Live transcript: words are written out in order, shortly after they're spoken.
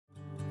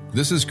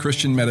This is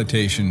Christian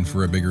Meditation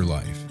for a Bigger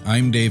Life.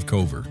 I'm Dave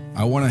Cover.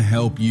 I want to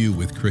help you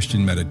with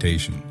Christian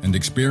meditation and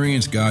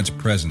experience God's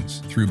presence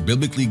through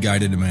biblically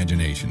guided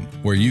imagination,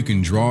 where you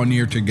can draw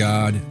near to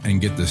God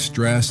and get the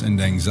stress and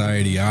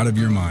anxiety out of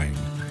your mind,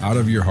 out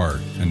of your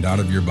heart, and out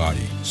of your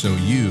body, so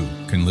you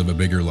can live a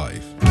bigger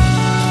life.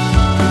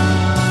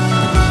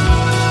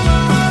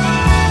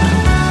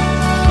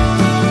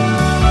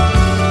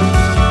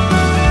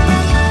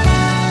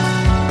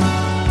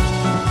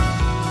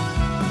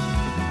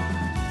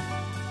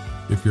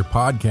 If your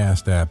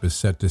podcast app is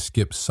set to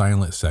skip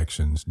silent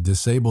sections,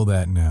 disable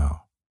that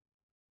now.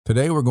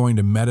 Today we're going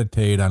to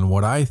meditate on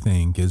what I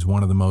think is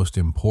one of the most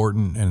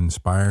important and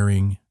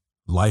inspiring,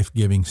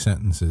 life-giving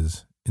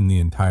sentences in the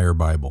entire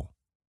Bible.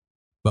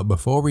 But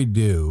before we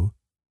do,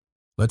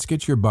 let's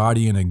get your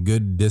body in a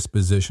good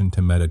disposition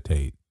to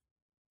meditate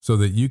so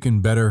that you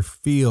can better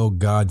feel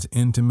God's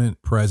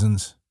intimate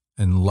presence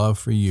and love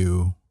for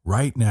you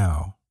right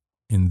now,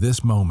 in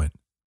this moment.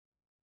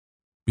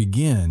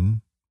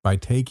 Begin by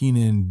taking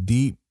in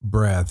deep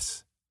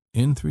breaths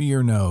in through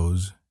your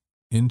nose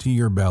into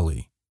your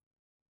belly,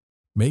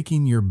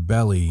 making your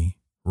belly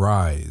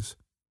rise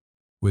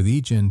with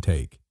each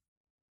intake.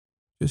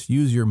 Just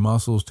use your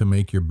muscles to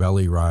make your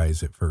belly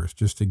rise at first,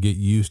 just to get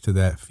used to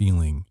that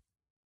feeling.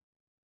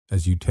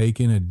 As you take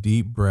in a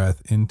deep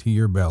breath into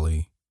your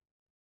belly,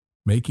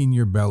 making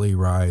your belly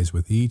rise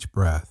with each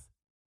breath,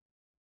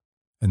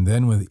 and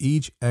then with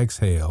each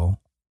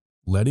exhale,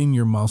 letting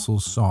your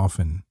muscles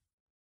soften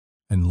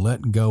and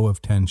let go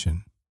of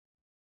tension.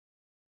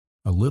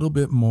 A little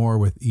bit more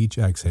with each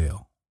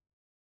exhale.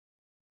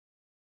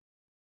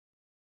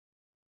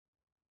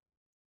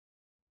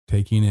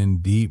 Taking in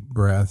deep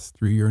breaths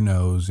through your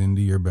nose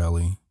into your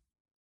belly,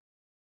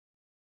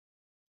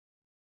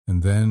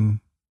 and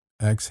then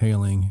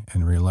exhaling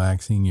and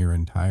relaxing your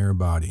entire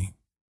body,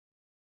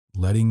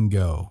 letting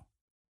go,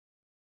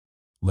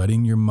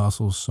 letting your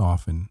muscles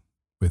soften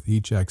with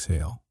each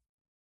exhale.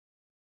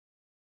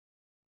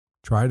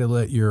 Try to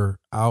let your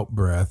out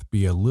breath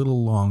be a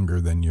little longer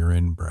than your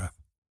in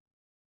breath.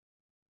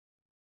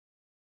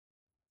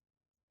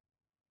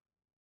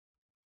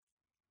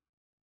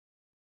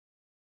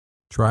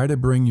 Try to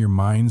bring your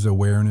mind's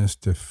awareness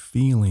to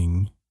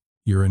feeling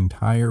your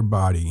entire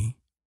body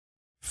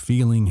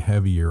feeling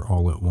heavier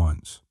all at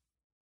once.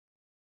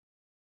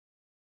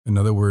 In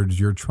other words,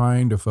 you're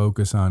trying to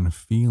focus on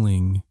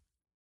feeling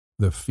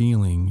the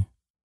feeling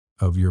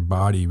of your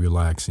body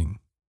relaxing.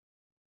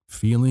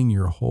 Feeling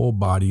your whole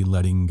body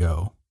letting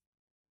go,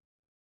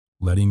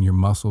 letting your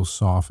muscles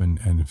soften,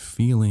 and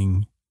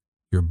feeling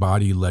your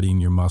body letting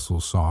your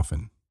muscles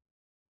soften.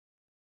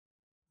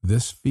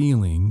 This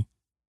feeling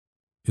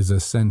is a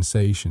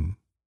sensation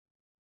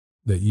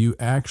that you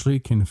actually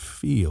can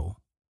feel.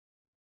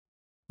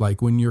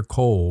 Like when you're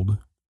cold,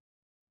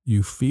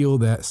 you feel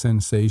that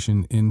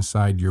sensation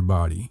inside your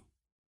body.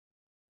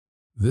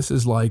 This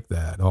is like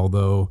that,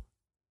 although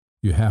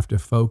you have to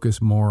focus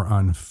more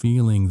on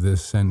feeling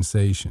this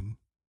sensation,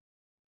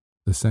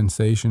 the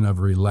sensation of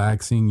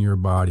relaxing your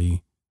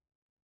body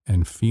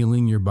and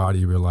feeling your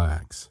body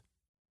relax.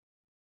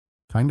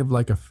 Kind of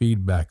like a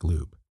feedback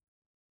loop.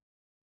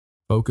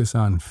 Focus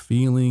on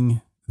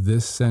feeling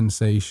this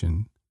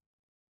sensation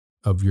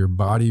of your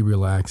body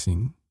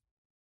relaxing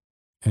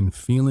and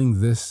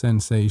feeling this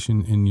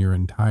sensation in your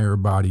entire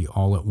body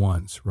all at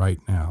once right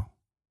now.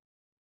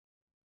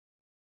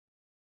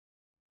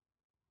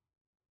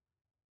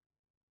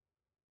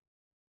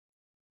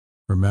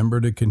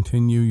 Remember to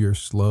continue your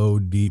slow,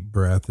 deep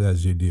breath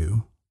as you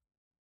do.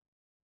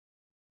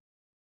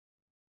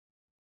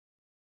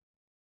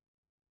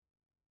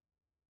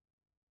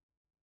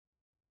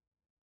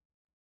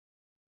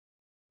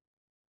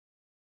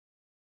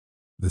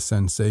 The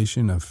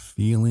sensation of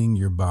feeling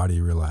your body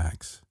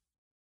relax.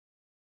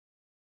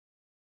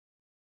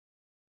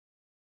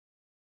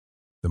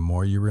 The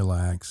more you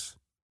relax,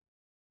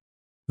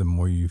 the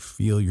more you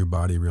feel your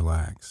body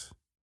relax.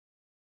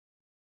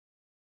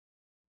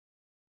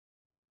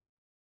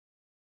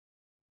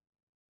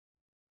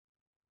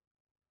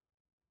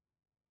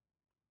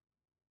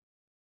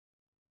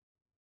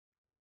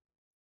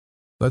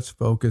 Let's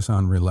focus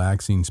on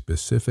relaxing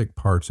specific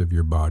parts of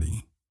your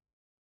body.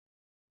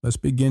 Let's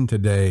begin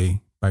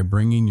today by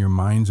bringing your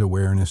mind's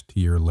awareness to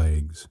your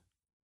legs.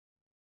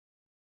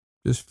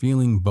 Just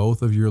feeling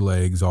both of your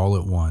legs all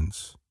at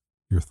once,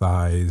 your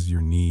thighs,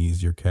 your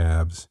knees, your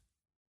calves.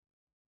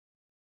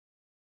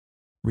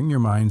 Bring your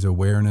mind's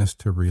awareness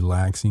to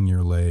relaxing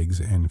your legs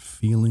and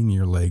feeling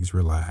your legs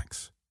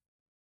relax.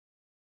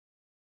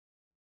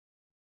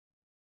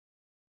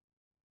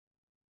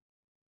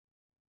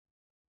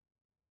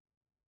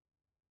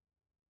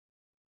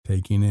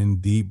 Taking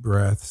in deep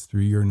breaths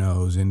through your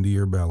nose into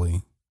your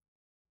belly.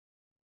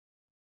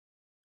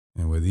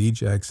 And with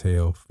each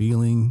exhale,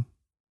 feeling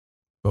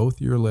both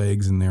your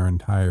legs in their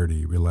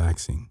entirety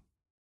relaxing,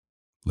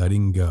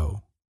 letting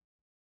go,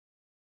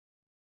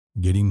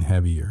 getting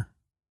heavier,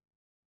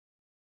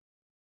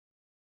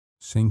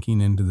 sinking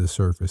into the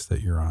surface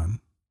that you're on.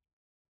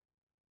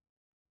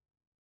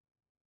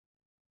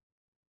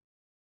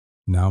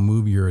 Now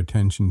move your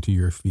attention to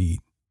your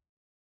feet,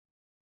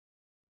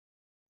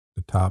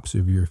 the tops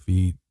of your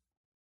feet,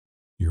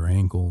 your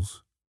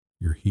ankles,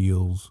 your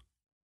heels,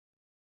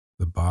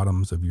 the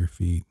bottoms of your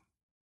feet,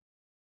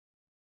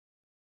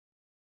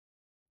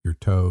 your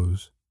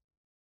toes.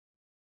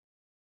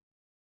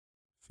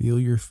 Feel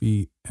your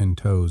feet and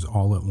toes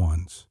all at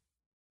once.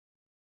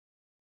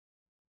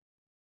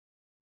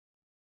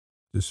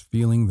 Just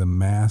feeling the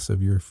mass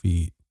of your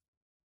feet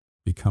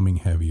becoming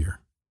heavier.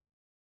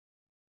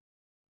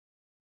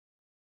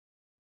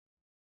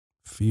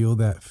 Feel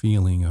that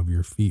feeling of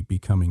your feet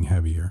becoming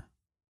heavier.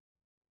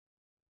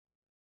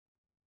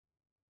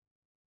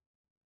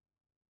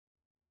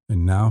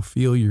 And now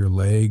feel your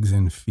legs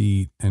and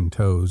feet and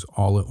toes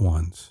all at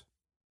once,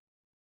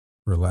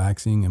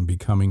 relaxing and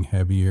becoming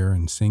heavier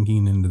and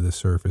sinking into the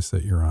surface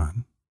that you're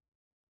on.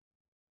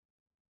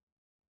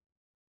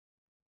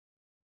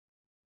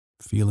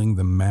 Feeling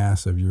the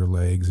mass of your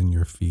legs and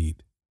your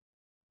feet.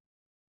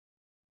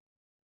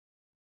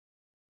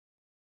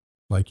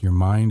 Like your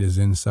mind is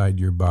inside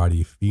your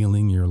body,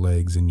 feeling your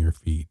legs and your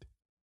feet.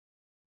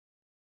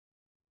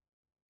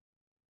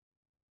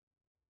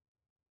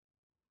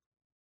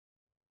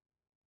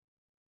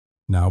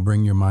 Now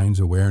bring your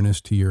mind's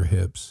awareness to your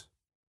hips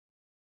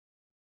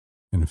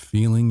and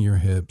feeling your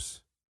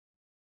hips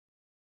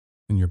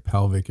and your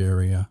pelvic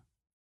area.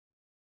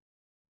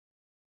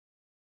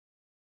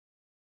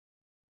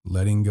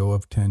 Letting go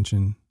of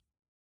tension.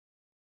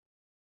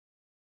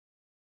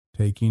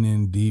 Taking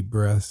in deep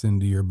breaths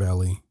into your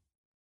belly.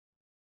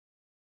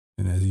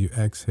 And as you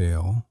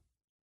exhale,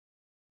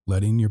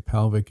 letting your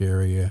pelvic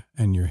area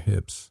and your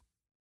hips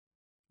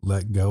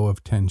let go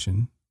of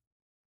tension.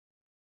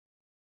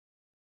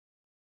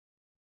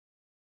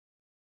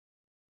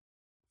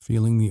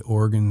 Feeling the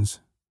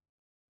organs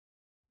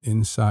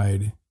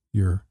inside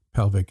your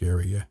pelvic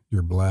area,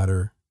 your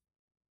bladder,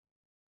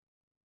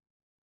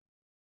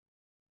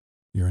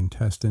 your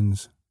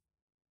intestines,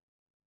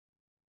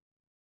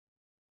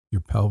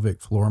 your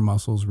pelvic floor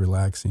muscles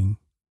relaxing.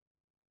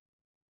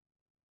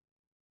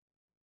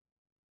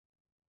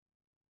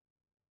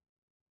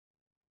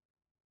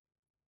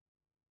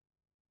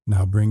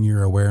 Now bring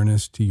your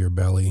awareness to your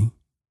belly,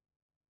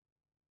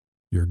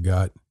 your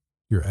gut,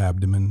 your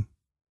abdomen,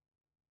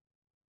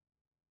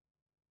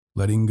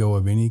 letting go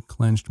of any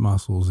clenched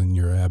muscles in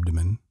your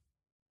abdomen.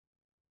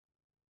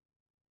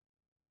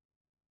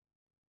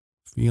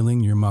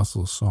 Feeling your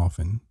muscles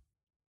soften.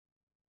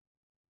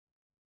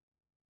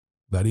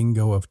 Letting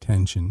go of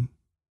tension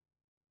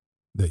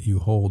that you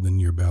hold in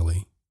your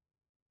belly,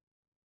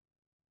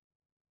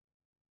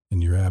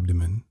 in your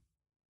abdomen,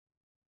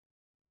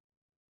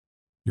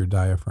 your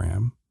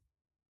diaphragm.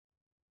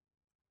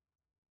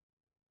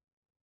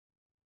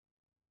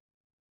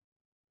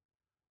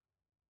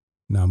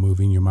 Now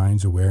moving your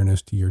mind's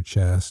awareness to your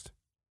chest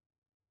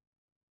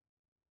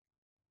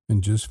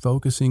and just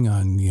focusing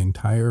on the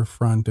entire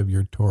front of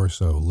your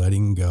torso,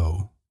 letting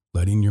go,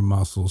 letting your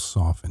muscles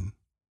soften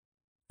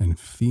and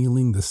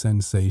feeling the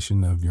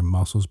sensation of your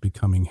muscles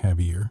becoming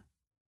heavier,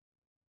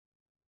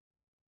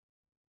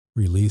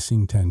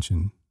 releasing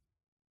tension,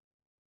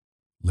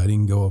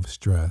 letting go of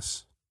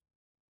stress,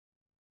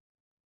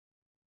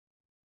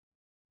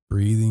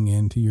 breathing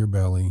into your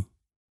belly,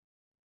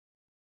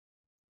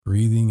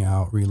 breathing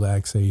out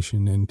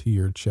relaxation into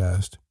your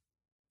chest,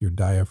 your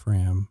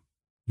diaphragm,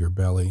 your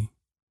belly.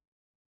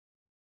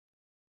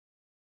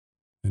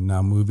 And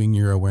now moving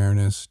your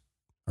awareness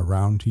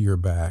around to your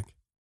back.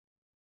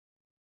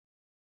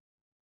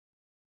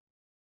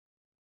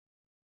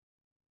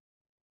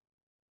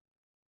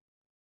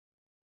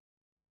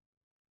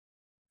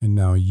 And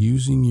now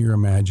using your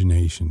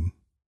imagination,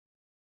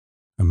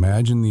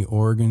 imagine the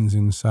organs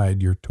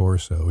inside your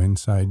torso,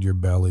 inside your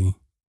belly,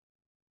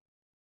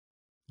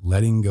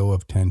 letting go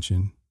of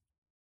tension,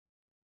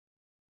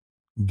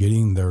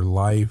 getting their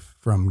life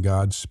from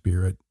God's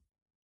Spirit,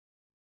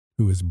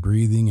 who is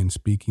breathing and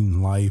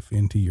speaking life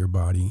into your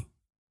body.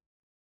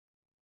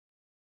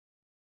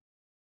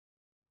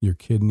 Your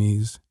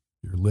kidneys,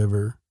 your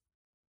liver,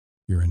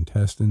 your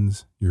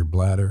intestines, your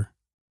bladder,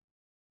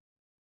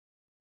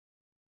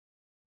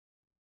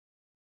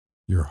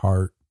 your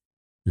heart,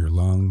 your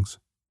lungs,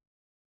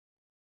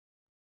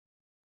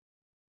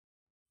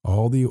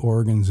 all the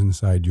organs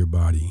inside your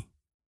body,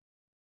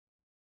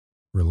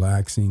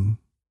 relaxing,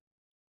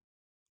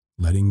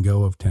 letting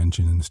go of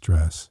tension and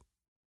stress,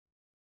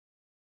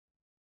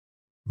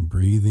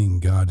 breathing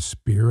God's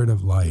Spirit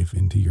of life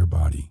into your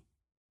body.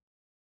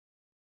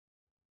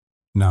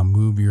 Now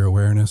move your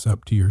awareness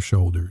up to your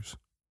shoulders,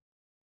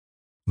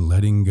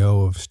 letting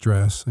go of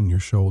stress on your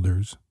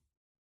shoulders,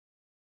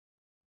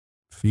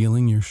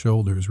 feeling your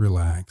shoulders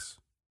relax,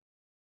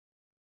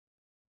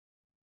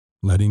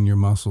 letting your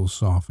muscles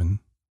soften.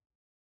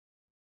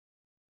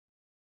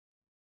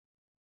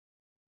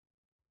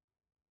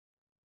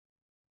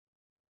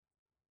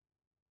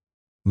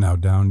 Now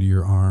down to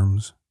your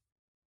arms,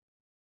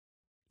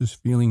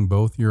 just feeling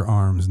both your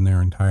arms in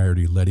their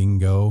entirety, letting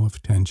go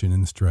of tension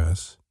and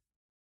stress,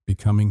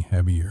 becoming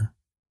heavier,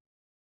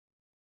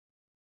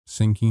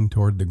 sinking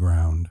toward the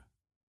ground.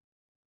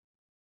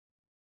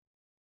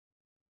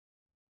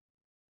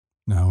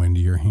 Now into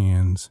your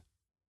hands,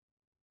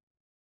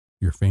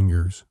 your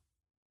fingers.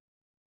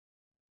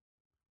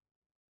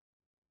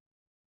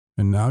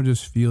 And now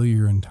just feel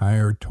your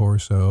entire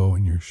torso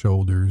and your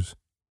shoulders,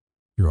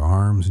 your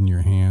arms and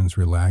your hands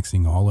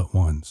relaxing all at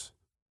once.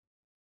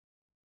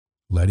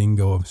 Letting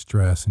go of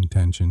stress and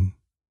tension.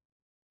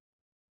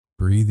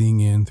 Breathing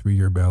in through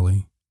your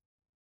belly.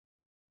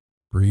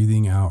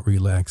 Breathing out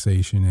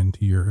relaxation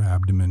into your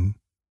abdomen,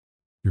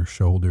 your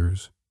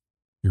shoulders,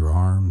 your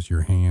arms,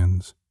 your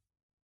hands,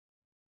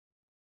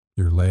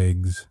 your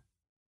legs,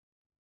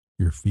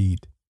 your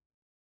feet.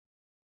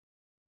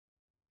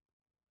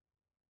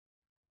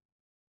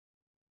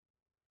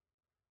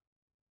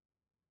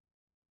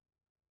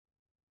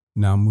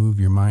 Now move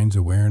your mind's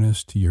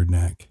awareness to your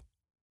neck,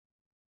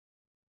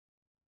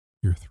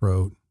 your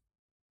throat,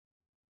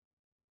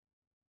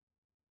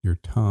 your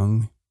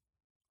tongue,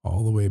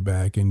 all the way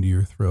back into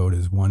your throat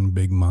as one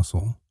big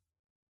muscle.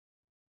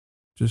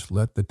 Just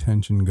let the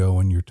tension go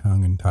in your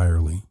tongue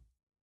entirely.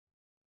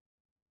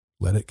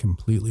 Let it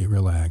completely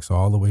relax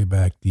all the way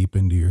back deep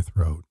into your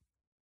throat.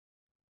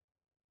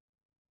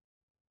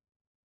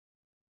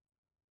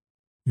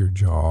 Your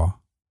jaw.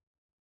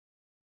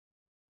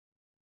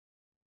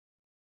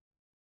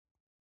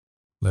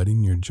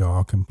 Letting your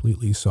jaw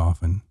completely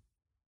soften.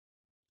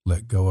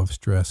 Let go of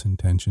stress and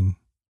tension.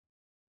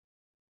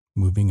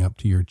 Moving up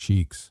to your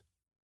cheeks.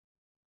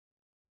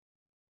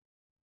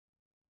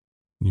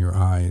 Your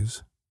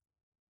eyes.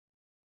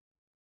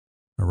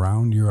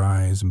 Around your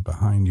eyes and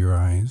behind your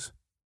eyes.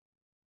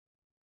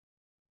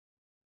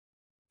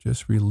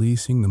 Just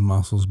releasing the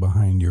muscles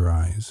behind your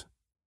eyes.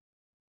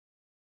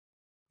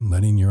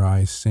 Letting your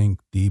eyes sink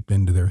deep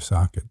into their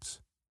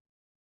sockets.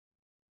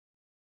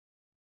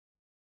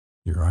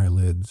 Your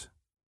eyelids.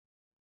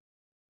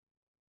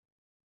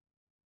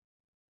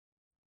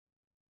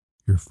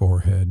 Your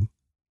forehead.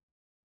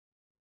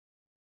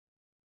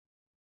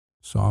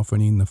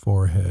 Softening the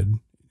forehead.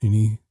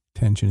 Any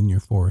tension in your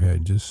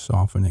forehead, just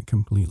soften it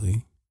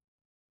completely.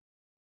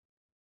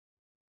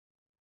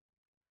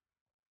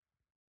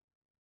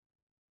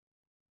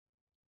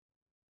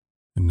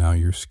 And now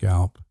your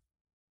scalp,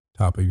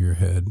 top of your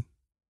head.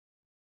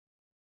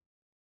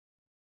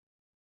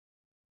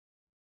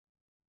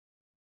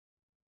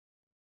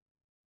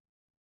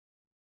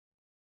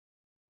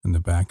 And the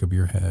back of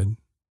your head.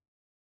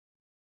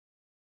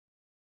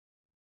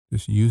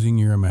 Just using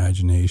your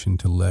imagination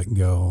to let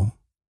go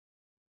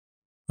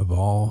of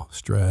all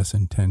stress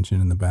and tension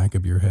in the back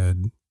of your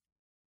head.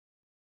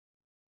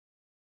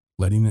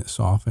 Letting it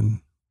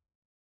soften.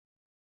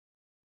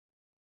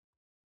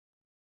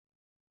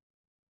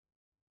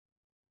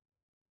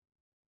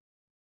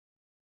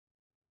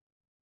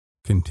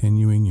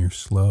 Continuing your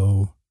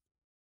slow,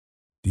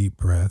 deep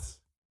breaths.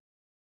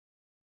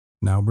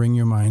 Now bring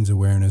your mind's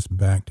awareness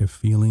back to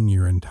feeling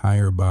your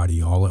entire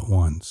body all at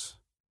once.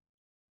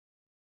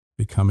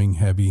 Becoming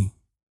heavy,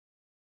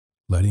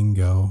 letting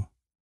go,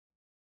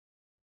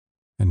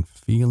 and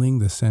feeling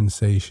the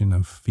sensation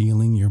of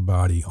feeling your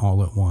body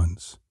all at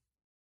once.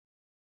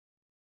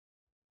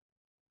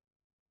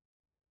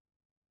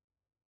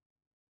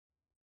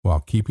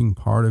 While keeping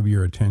part of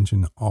your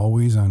attention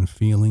always on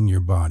feeling your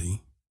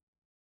body.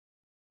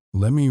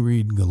 Let me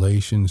read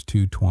Galatians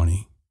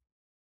 2:20.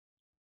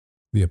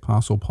 The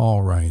Apostle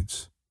Paul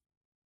writes,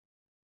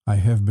 I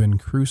have been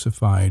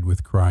crucified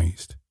with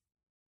Christ,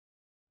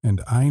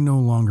 and I no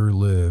longer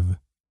live,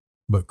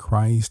 but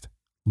Christ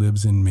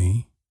lives in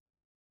me.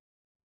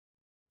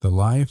 The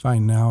life I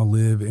now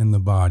live in the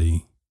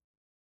body,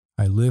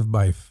 I live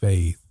by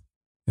faith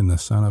in the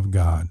Son of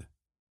God,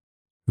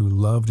 who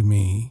loved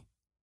me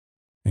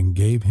and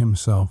gave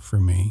himself for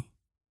me.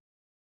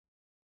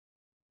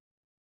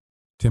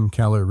 Tim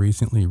Keller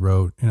recently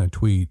wrote in a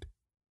tweet,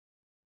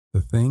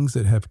 the things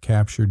that have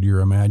captured your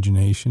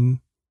imagination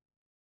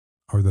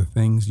are the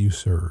things you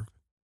serve.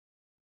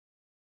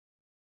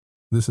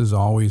 This is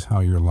always how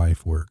your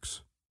life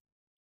works.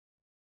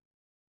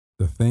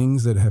 The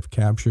things that have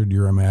captured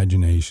your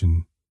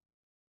imagination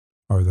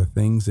are the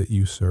things that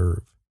you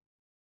serve.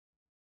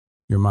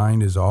 Your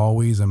mind is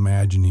always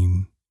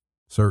imagining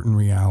certain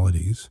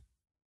realities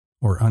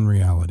or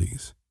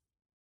unrealities,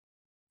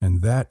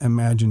 and that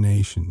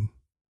imagination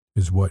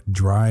is what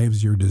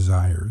drives your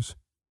desires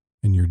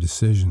and your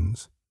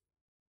decisions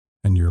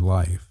and your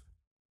life.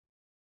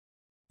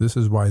 This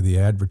is why the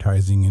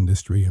advertising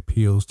industry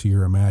appeals to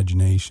your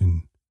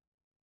imagination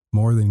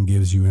more than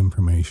gives you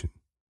information.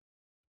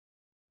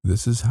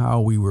 This is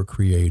how we were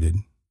created,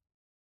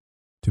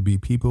 to be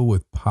people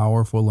with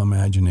powerful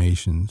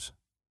imaginations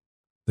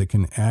that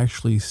can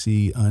actually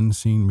see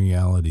unseen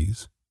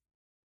realities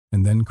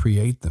and then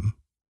create them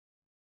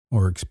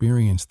or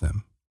experience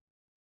them.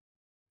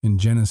 In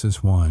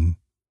Genesis 1,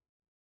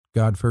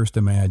 God first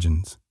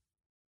imagines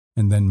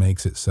and then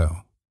makes it so.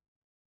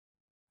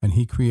 And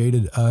he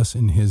created us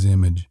in his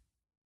image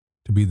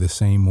to be the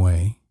same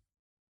way.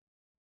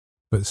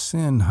 But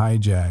sin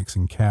hijacks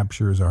and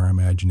captures our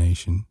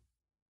imagination.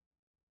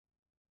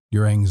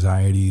 Your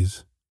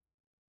anxieties,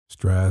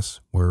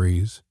 stress,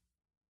 worries,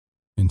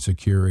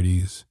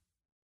 insecurities,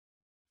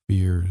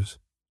 fears.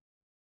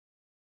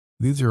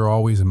 These are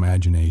always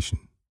imagination.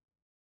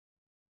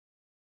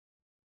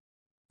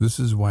 This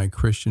is why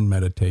Christian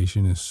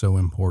meditation is so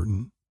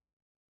important.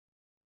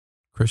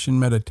 Christian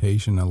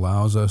meditation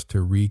allows us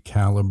to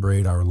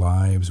recalibrate our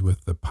lives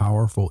with the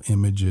powerful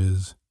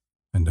images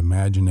and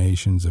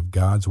imaginations of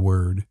God's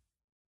Word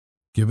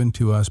given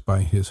to us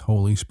by His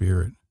Holy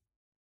Spirit.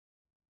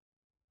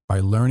 By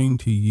learning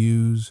to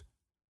use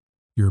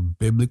your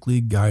biblically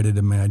guided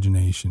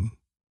imagination,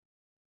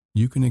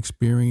 you can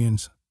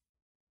experience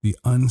the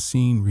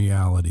unseen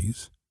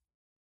realities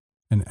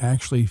and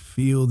actually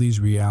feel these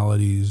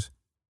realities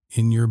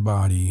in your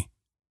body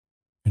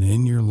and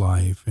in your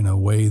life in a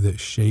way that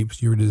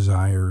shapes your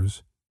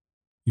desires,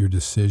 your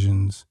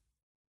decisions,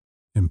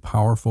 in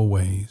powerful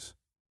ways,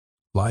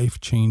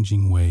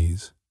 life-changing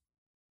ways.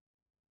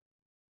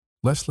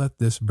 Let's let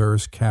this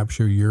verse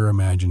capture your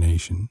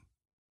imagination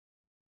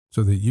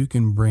so that you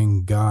can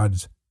bring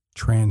God's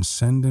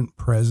transcendent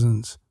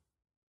presence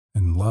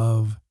and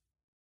love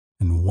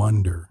and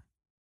wonder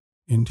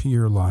into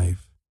your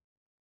life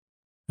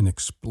and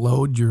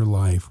explode your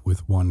life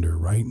with wonder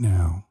right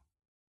now.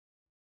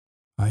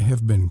 I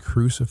have been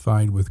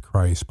crucified with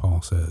Christ,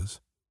 Paul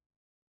says,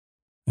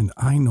 and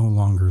I no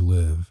longer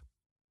live,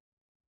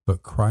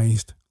 but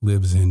Christ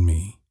lives in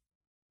me.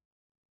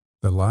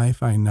 The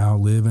life I now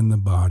live in the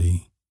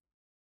body,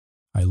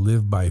 I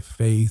live by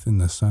faith in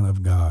the Son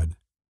of God,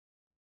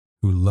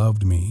 who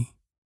loved me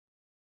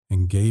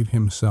and gave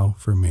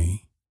Himself for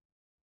me.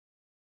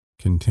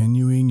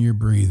 Continuing your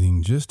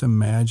breathing, just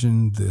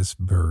imagine this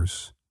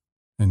verse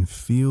and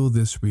feel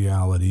this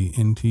reality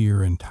into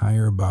your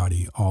entire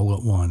body all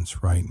at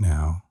once right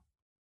now.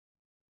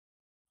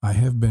 I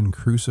have been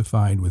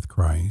crucified with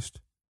Christ,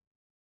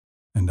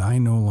 and I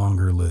no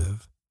longer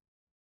live,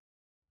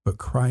 but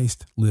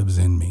Christ lives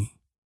in me.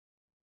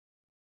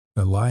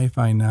 The life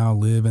I now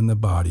live in the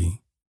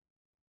body,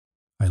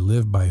 I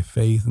live by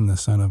faith in the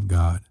Son of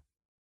God,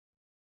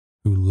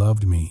 who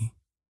loved me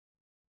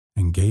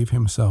and gave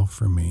Himself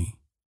for me.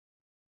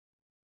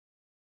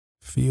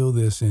 Feel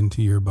this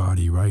into your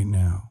body right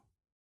now.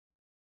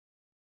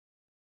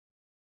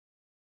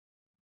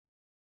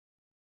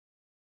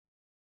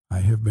 I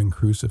have been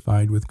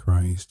crucified with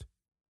Christ,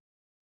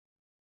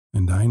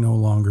 and I no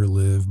longer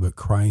live, but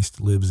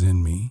Christ lives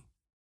in me.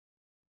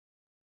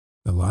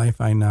 The life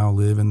I now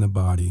live in the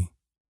body,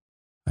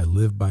 I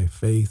live by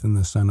faith in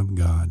the Son of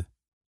God,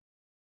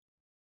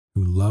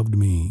 who loved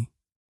me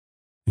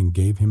and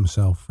gave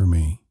Himself for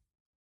me.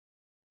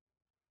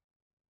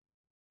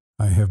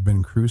 I have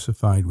been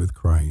crucified with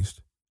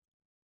Christ.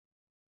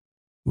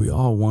 We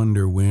all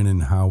wonder when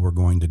and how we're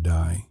going to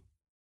die.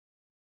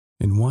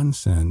 In one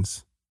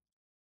sense,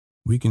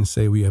 we can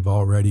say we have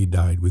already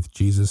died with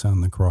Jesus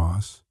on the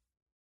cross,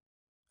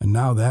 and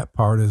now that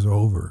part is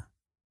over,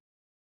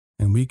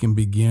 and we can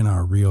begin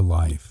our real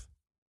life.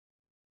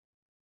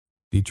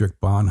 Dietrich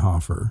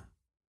Bonhoeffer,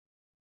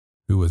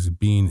 who was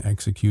being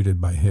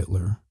executed by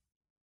Hitler,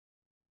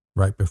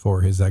 right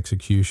before his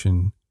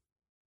execution,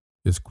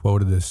 is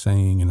quoted as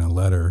saying in a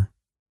letter,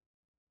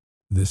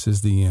 "This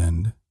is the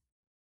end.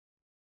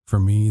 For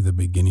me, the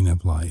beginning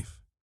of life."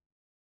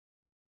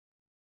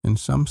 In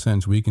some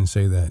sense, we can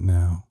say that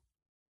now.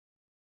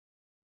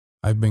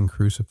 I've been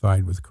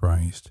crucified with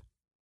Christ.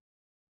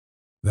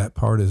 That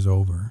part is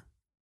over.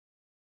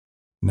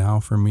 Now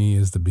for me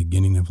is the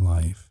beginning of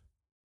life.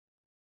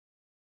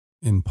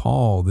 In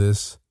Paul,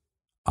 this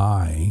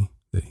I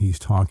that he's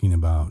talking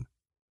about,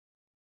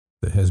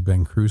 that has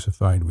been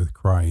crucified with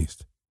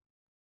Christ,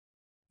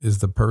 is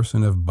the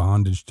person of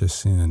bondage to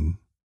sin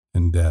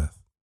and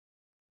death.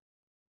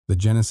 The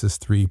Genesis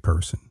 3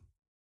 person,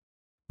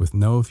 with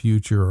no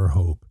future or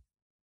hope.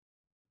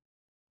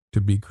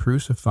 To be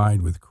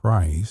crucified with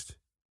Christ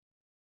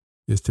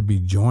is to be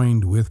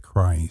joined with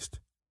Christ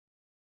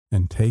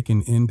and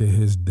taken into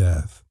His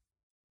death,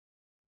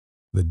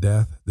 the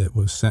death that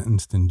was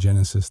sentenced in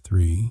Genesis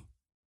 3,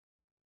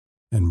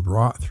 and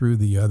brought through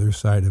the other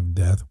side of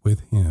death with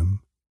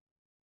Him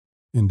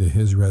into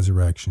His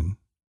resurrection.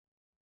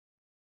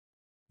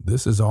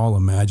 This is all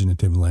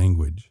imaginative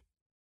language.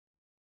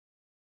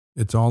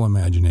 It's all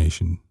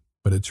imagination,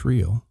 but it's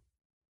real.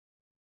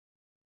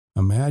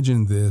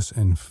 Imagine this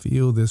and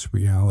feel this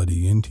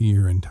reality into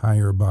your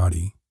entire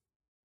body,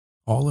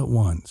 all at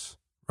once,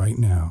 right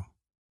now.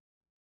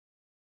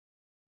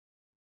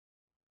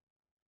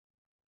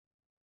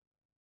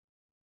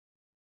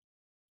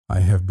 I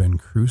have been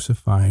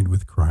crucified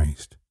with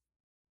Christ,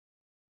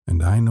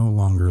 and I no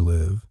longer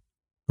live,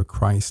 but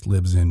Christ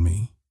lives in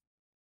me.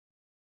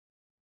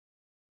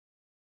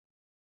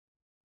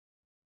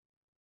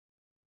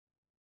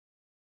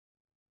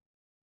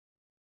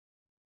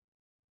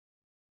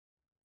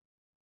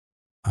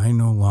 I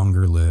no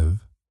longer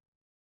live.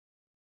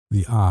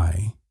 The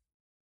I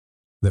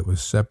that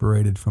was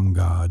separated from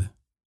God,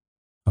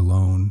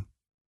 alone,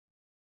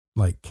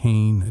 like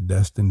Cain, a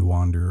destined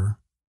wanderer.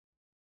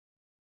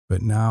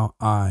 But now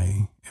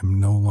I am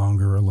no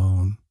longer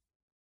alone,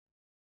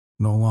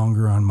 no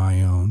longer on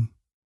my own,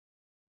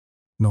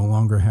 no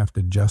longer have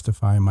to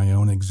justify my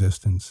own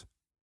existence,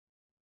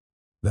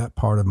 That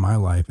part of my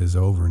life is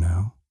over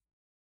now,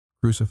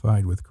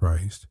 crucified with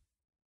Christ.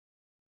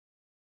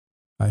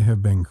 I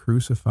have been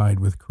crucified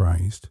with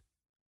Christ,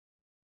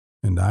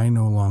 and I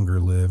no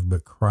longer live,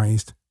 but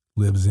Christ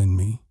lives in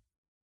me.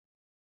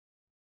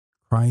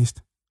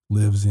 Christ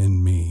lives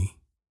in me,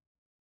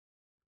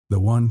 the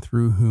one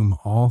through whom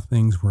all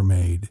things were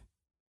made,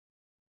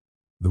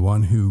 the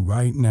one who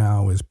right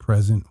now is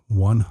present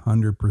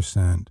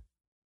 100%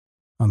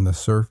 on the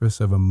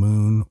surface of a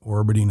moon,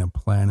 orbiting a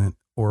planet,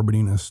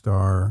 orbiting a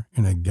star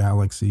in a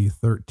galaxy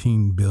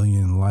 13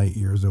 billion light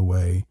years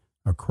away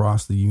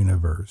across the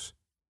universe,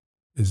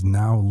 is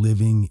now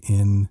living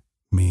in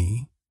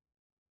me.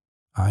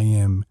 I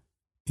am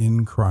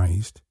in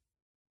Christ,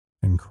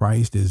 and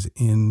Christ is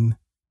in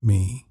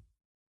me.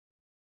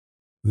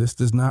 This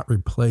does not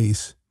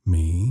replace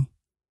me.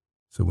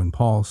 So when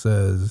Paul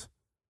says,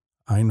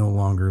 I no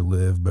longer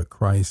live, but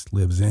Christ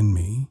lives in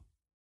me,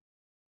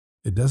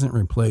 it doesn't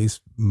replace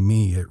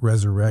me, it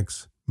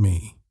resurrects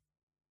me.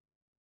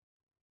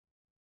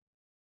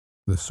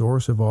 The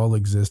source of all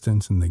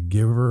existence and the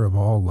giver of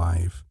all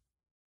life,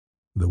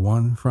 the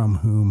one from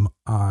whom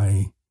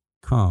I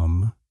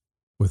come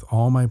with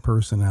all my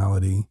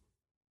personality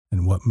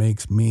and what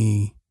makes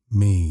me,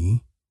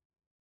 me,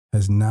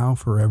 has now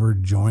forever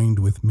joined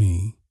with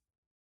me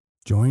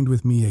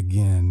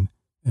again,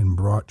 and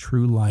brought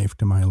true life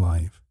to my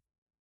life.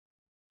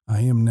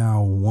 I am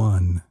now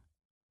one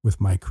with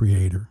my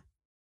Creator.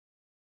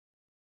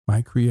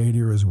 My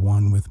Creator is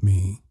one with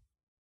me.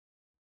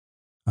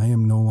 I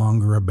am no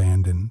longer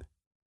abandoned,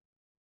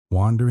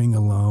 wandering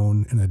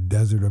alone in a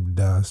desert of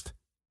dust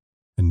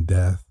and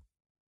death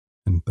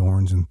and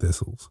thorns and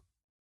thistles.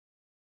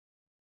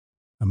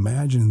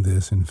 Imagine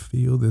this and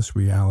feel this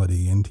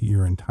reality into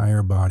your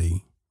entire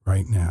body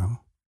right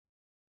now.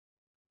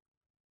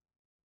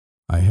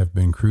 I have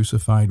been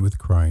crucified with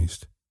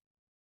Christ,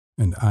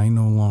 and I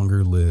no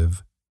longer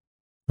live,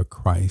 but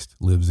Christ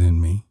lives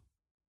in me.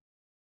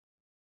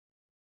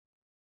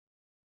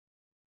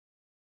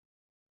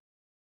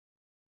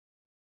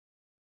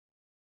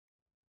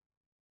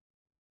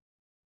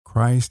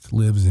 Christ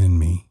lives in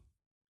me.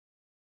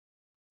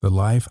 The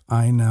life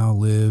I now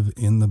live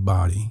in the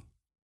body.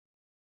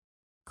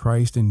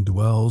 Christ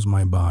indwells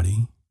my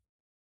body.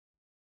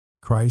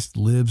 Christ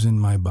lives in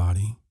my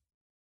body.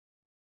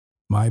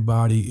 My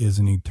body is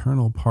an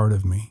eternal part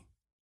of me,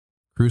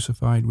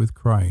 crucified with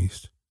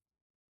Christ,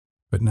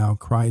 but now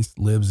Christ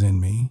lives in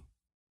me.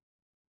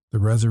 The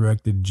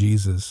resurrected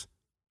Jesus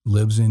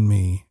lives in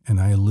me, and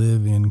I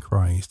live in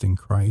Christ, and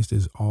Christ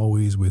is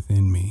always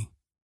within me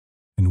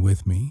and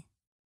with me.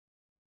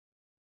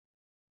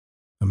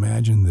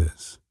 Imagine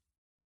this.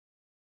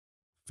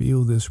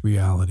 Feel this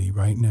reality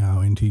right now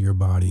into your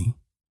body.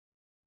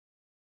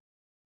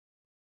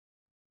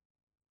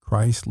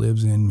 Christ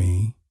lives in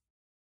me.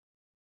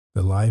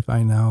 The life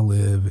I now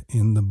live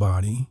in the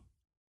body.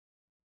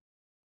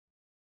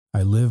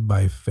 I live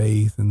by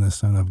faith in the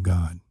Son of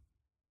God.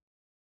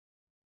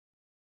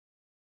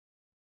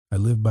 I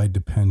live by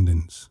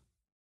dependence,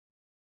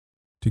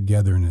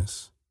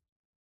 togetherness,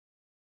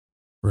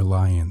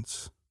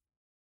 reliance,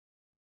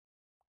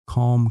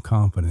 calm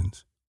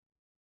confidence,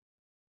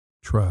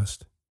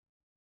 trust,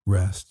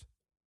 rest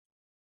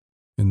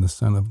in the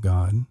Son of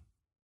God.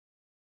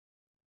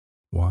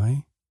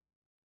 Why?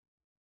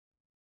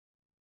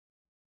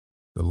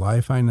 The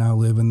life I now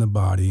live in the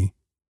body,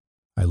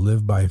 I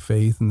live by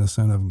faith in the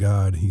Son of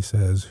God, he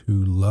says,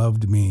 who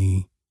loved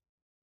me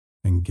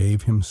and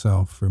gave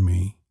himself for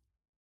me.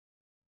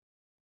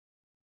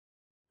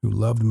 Who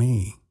loved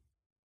me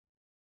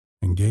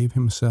and gave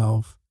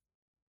himself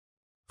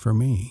for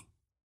me.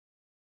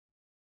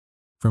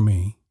 For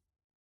me.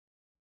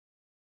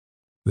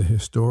 The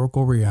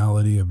historical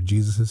reality of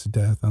Jesus'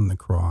 death on the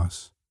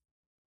cross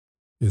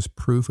is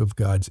proof of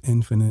God's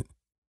infinite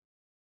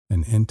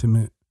and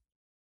intimate,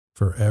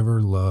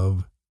 forever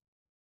love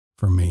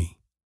for me.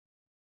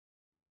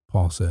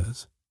 Paul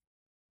says,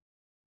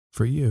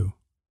 for you.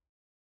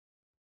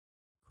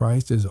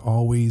 Christ is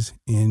always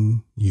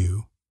in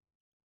you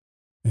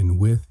and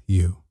with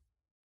you.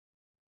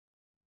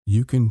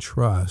 You can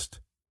trust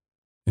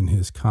in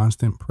his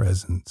constant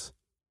presence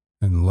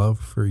and love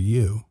for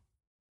you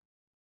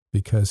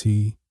because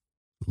he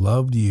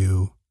loved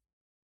you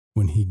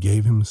when he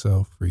gave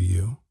himself for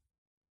you.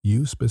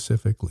 You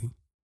specifically.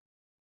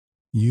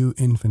 You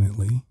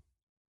infinitely.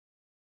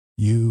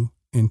 You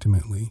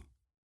intimately.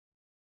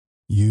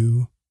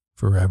 You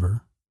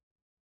forever.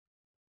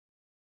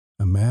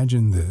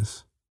 Imagine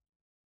this.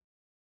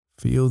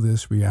 Feel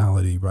this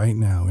reality right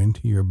now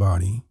into your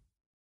body,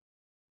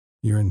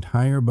 your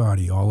entire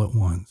body all at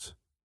once.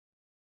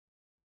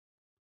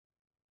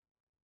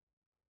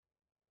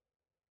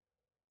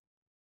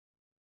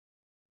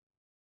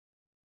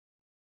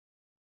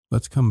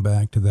 Let's come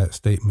back to that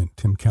statement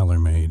Tim Keller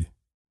made.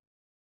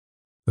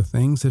 The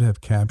things that have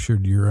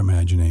captured your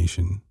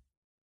imagination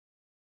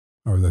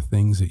are the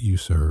things that you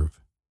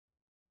serve.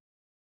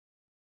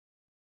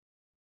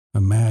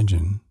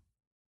 Imagine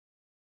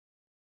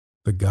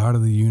the God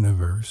of the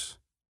universe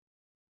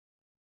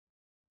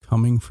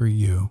coming for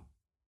you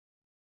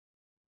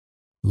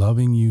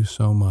loving you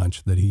so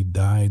much that he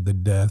died the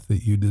death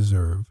that you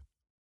deserve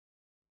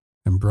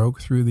and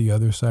broke through the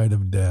other side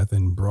of death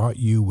and brought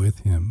you with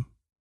him,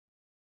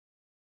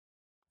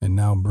 and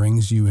now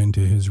brings you into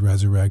his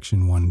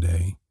resurrection one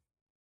day.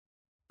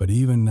 But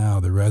even now,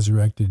 the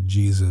resurrected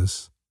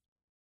Jesus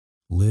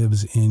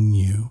lives in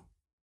you,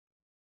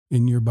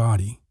 in your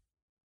body.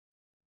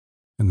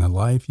 And the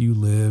life you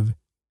live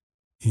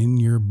in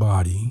your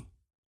body,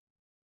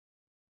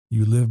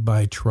 you live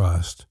by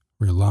trust,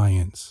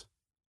 reliance,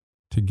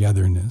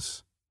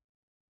 togetherness,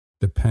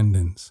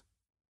 dependence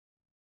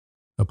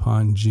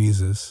upon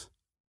Jesus,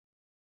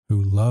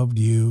 who loved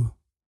you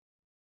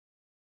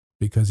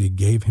because he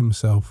gave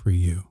himself for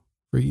you,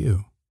 for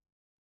you.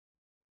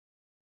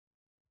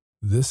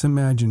 This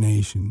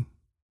imagination,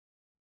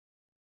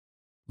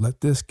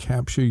 let this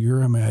capture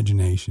your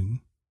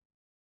imagination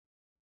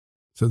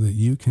so that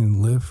you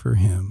can live for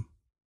him,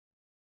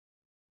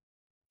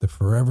 the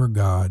forever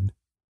God.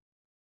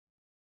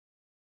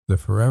 The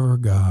forever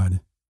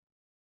God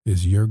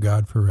is your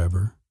God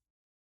forever.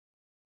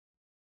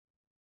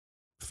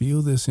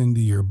 Feel this into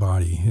your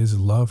body, his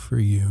love for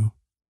you,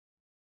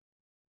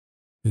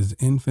 his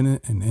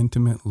infinite and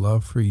intimate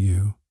love for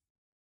you,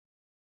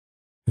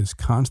 his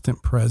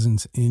constant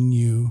presence in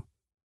you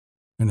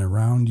and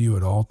around you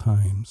at all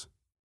times.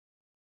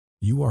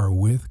 You are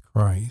with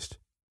Christ.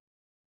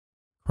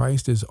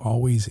 Christ is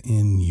always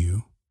in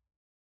you.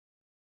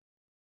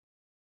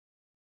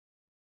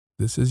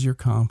 This is your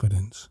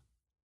confidence.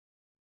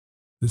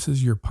 This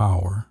is your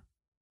power.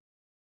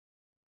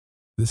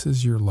 This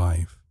is your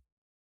life.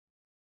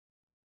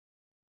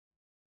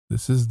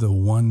 This is the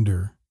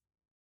wonder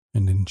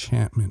and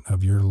enchantment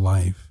of your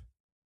life,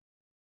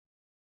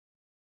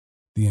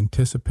 the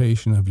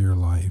anticipation of your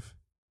life,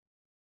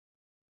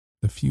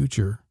 the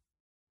future,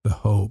 the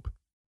hope.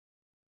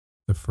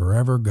 The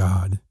forever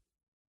God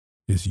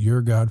is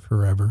your God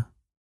forever.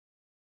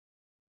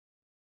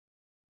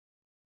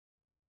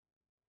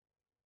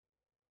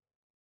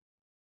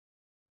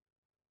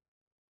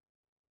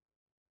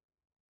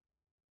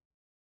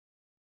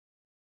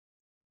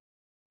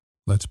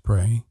 Let's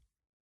pray.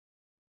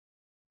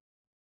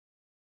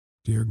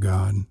 Dear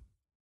God,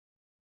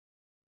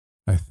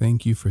 I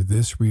thank you for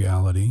this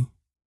reality,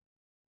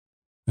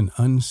 an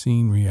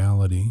unseen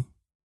reality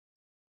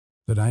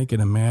that I can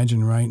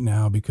imagine right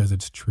now because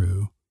it's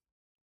true.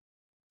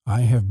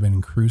 I have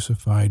been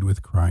crucified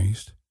with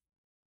Christ,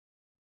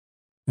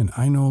 and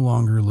I no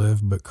longer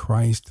live, but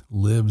Christ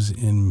lives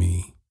in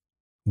me,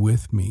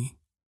 with me.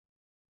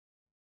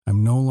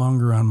 I'm no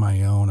longer on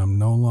my own. I'm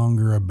no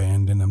longer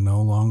abandoned. I'm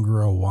no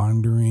longer a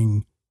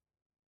wandering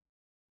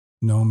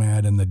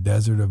nomad in the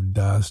desert of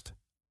dust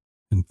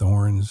and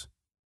thorns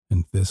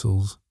and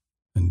thistles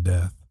and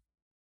death.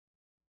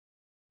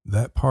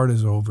 That part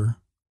is over.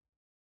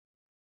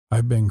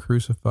 I've been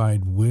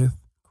crucified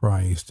with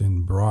Christ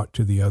and brought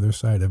to the other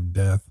side of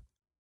death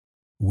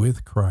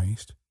with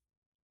Christ.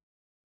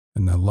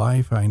 And the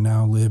life I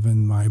now live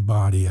in my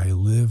body, I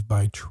live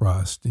by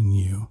trust in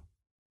you.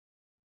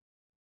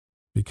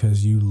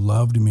 Because you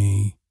loved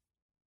me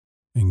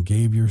and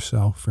gave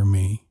yourself for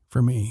me.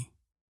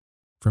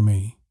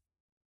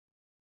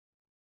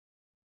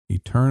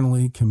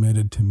 Eternally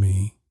committed to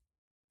me,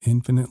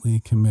 infinitely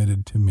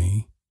committed to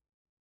me,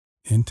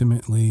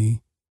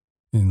 intimately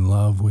in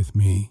love with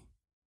me,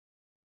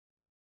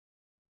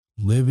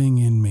 living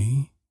in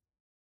me,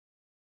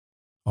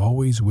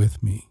 always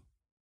with me.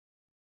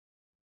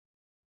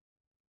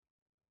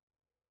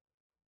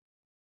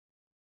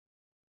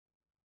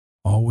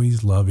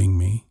 Always loving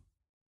me.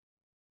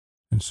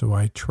 And so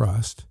I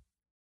trust,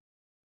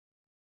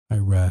 I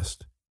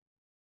rest,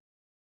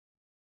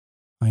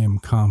 I am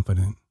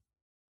confident.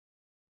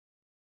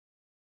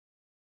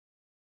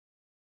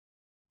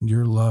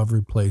 Your love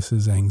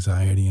replaces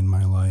anxiety in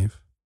my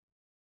life.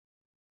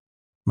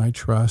 My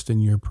trust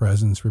in your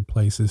presence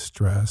replaces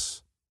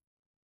stress,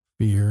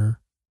 fear,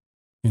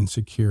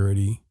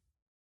 insecurity,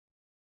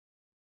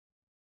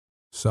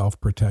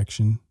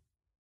 self-protection,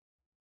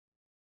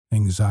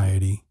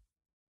 anxiety,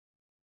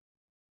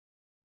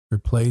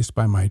 replaced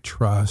by my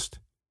trust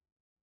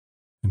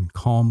and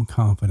calm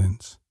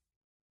confidence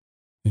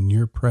in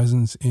your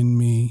presence in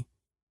me,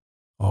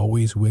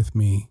 always with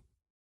me,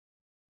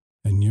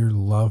 and your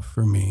love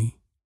for me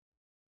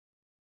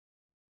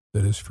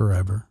that is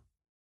forever.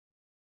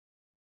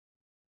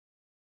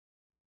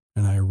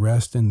 And I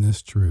rest in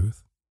this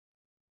truth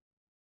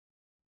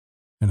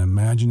and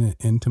imagine it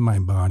into my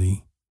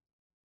body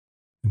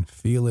and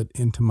feel it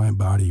into my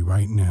body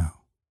right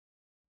now.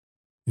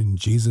 In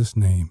Jesus'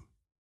 name,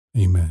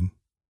 amen.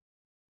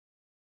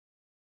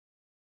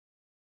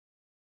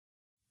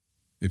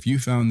 If you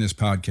found this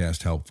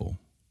podcast helpful,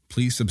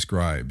 please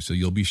subscribe so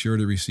you'll be sure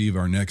to receive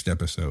our next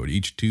episode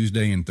each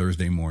Tuesday and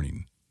Thursday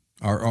morning.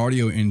 Our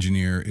audio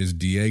engineer is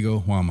Diego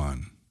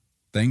Huaman.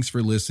 Thanks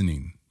for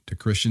listening to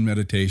Christian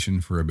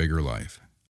Meditation for a Bigger Life.